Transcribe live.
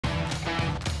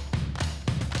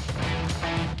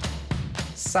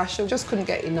Sasha just couldn't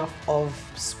get enough of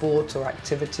sport or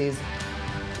activities.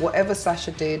 Whatever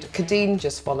Sasha did, Kadeen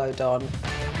just followed on.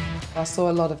 I saw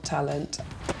a lot of talent.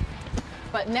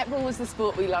 But netball was the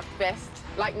sport we loved best.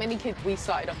 Like many kids, we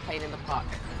started off playing in the park.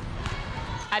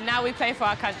 And now we play for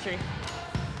our country.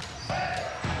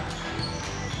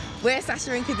 We're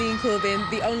Sasha and Kadeen Corbin,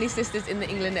 the only sisters in the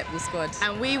England netball squad.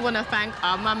 And we want to thank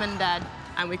our mum and dad,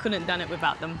 and we couldn't have done it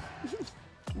without them.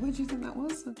 Where do you think that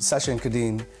was? Sasha and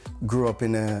Kadeen grew up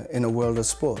in a world of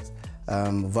sport.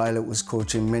 Violet was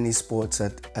coaching many sports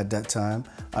at that time.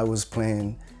 I was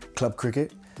playing club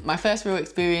cricket. My first real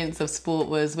experience of sport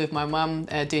was with my mum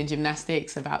doing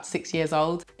gymnastics, about 6 years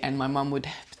old, and my mum would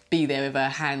be there with her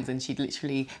hands and she'd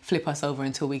literally flip us over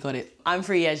until we got it. I'm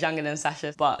 3 years younger than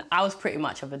Sasha, but I was pretty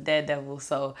much of a daredevil,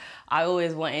 so I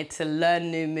always wanted to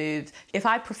learn new moves. If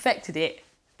I perfected it,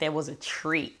 there was a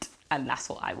treat, and that's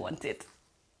what I wanted.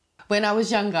 When I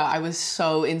was younger, I was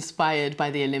so inspired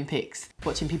by the Olympics,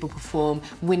 watching people perform,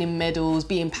 winning medals,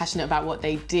 being passionate about what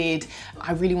they did.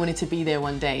 I really wanted to be there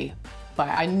one day, but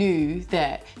I knew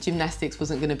that gymnastics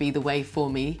wasn't going to be the way for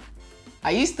me.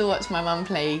 I used to watch my mum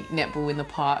play netball in the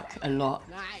park a lot.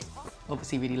 Nice.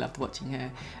 Obviously really loved watching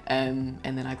her, and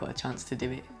then I got a chance to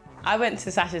do it. I went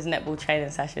to Sasha's netball training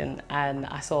session and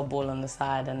I saw a ball on the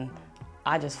side and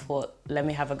I just thought, let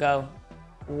me have a go.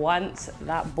 Once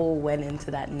that ball went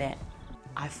into that net,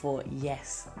 I thought,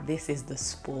 yes, this is the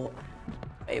sport.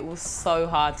 It was so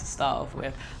hard to start off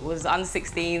with. It was under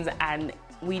 16s and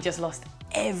we just lost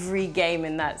every game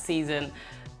in that season.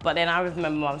 But then I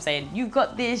remember Mum saying, you've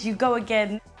got this, you go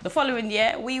again. The following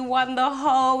year, we won the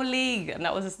whole league, and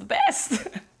that was just the best.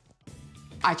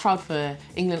 I trialled for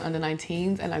England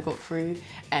under-19s and I got through,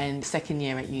 and second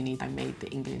year at uni, I made the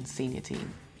England senior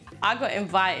team. I got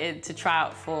invited to try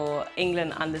out for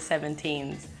England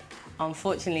under-17s.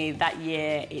 Unfortunately, that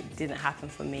year, it didn't happen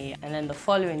for me. And then the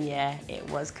following year, it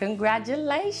was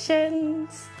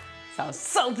congratulations. So I was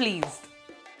so pleased.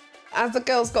 As the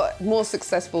girls got more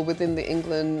successful within the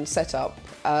England setup,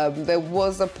 there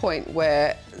was a point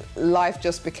where life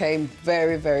just became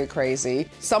very, very crazy.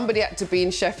 Somebody had to be in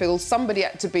Sheffield, somebody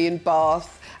had to be in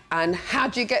Bath, and how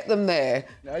do you get them there?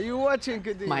 Are you watching,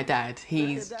 Kadeen? My dad,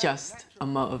 he's just a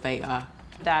motivator.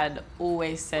 Dad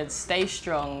always said, stay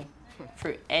strong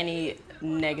through any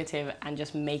negative and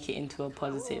just make it into a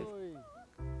positive.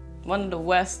 One of the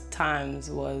worst times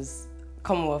was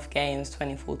Commonwealth Games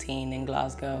 2014 in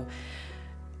Glasgow.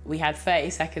 We had 30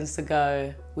 seconds to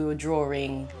go. We were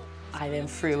drawing. I then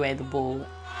threw away the ball.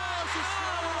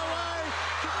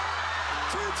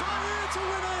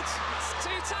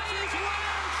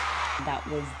 That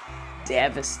was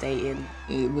devastating.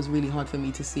 It was really hard for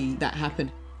me to see that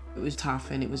happen. It was tough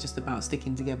and it was just about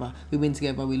sticking together. We win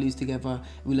together, we lose together,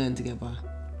 we learn together.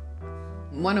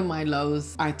 One of my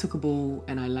lows, I took a ball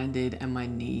and I landed and my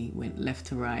knee went left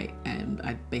to right and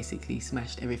I basically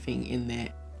smashed everything in there.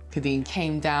 Kadeen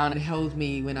came down and held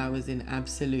me when I was in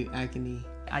absolute agony.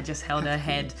 I just held her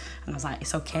head and I was like,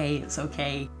 it's okay, it's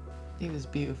okay. It was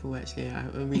beautiful actually, I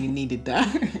really needed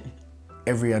that.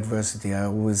 Every adversity, I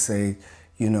always say,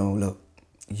 you know, look,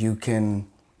 you can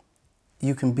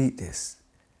beat this.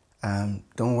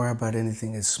 Don't worry about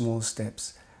anything, it's small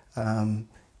steps.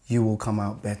 You will come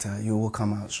out better, you will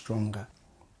come out stronger.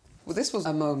 Well, this was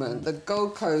a moment. The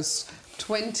Gold Coast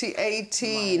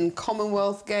 2018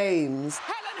 Commonwealth Games.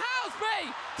 Helen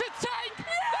Housby to take the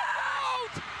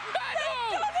gold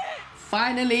medal!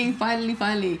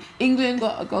 Finally, England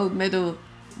got a gold medal.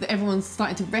 Everyone's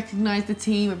starting to recognise the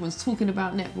team, everyone's talking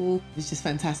about netball. It's just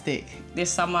fantastic.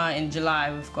 This summer in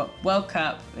July, we've got World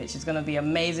Cup, which is going to be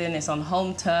amazing. It's on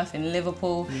home turf in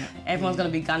Liverpool. Yeah. Everyone's going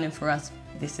to be gunning for us.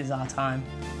 This is our time.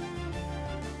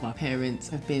 My parents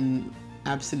have been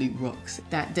absolute rocks.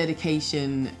 That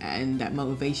dedication and that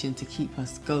motivation to keep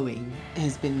us going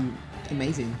has been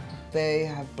amazing. They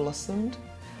have blossomed.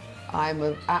 I'm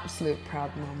an absolute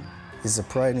proud mum. It's a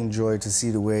pride and joy to see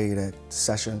the way that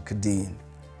Sasha and Kadeen,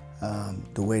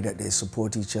 the way that they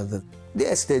support each other.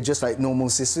 Yes, they're just like normal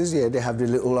sisters. Yeah, they have their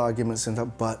little arguments and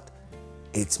that, but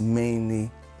it's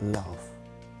mainly love.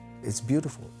 It's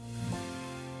beautiful.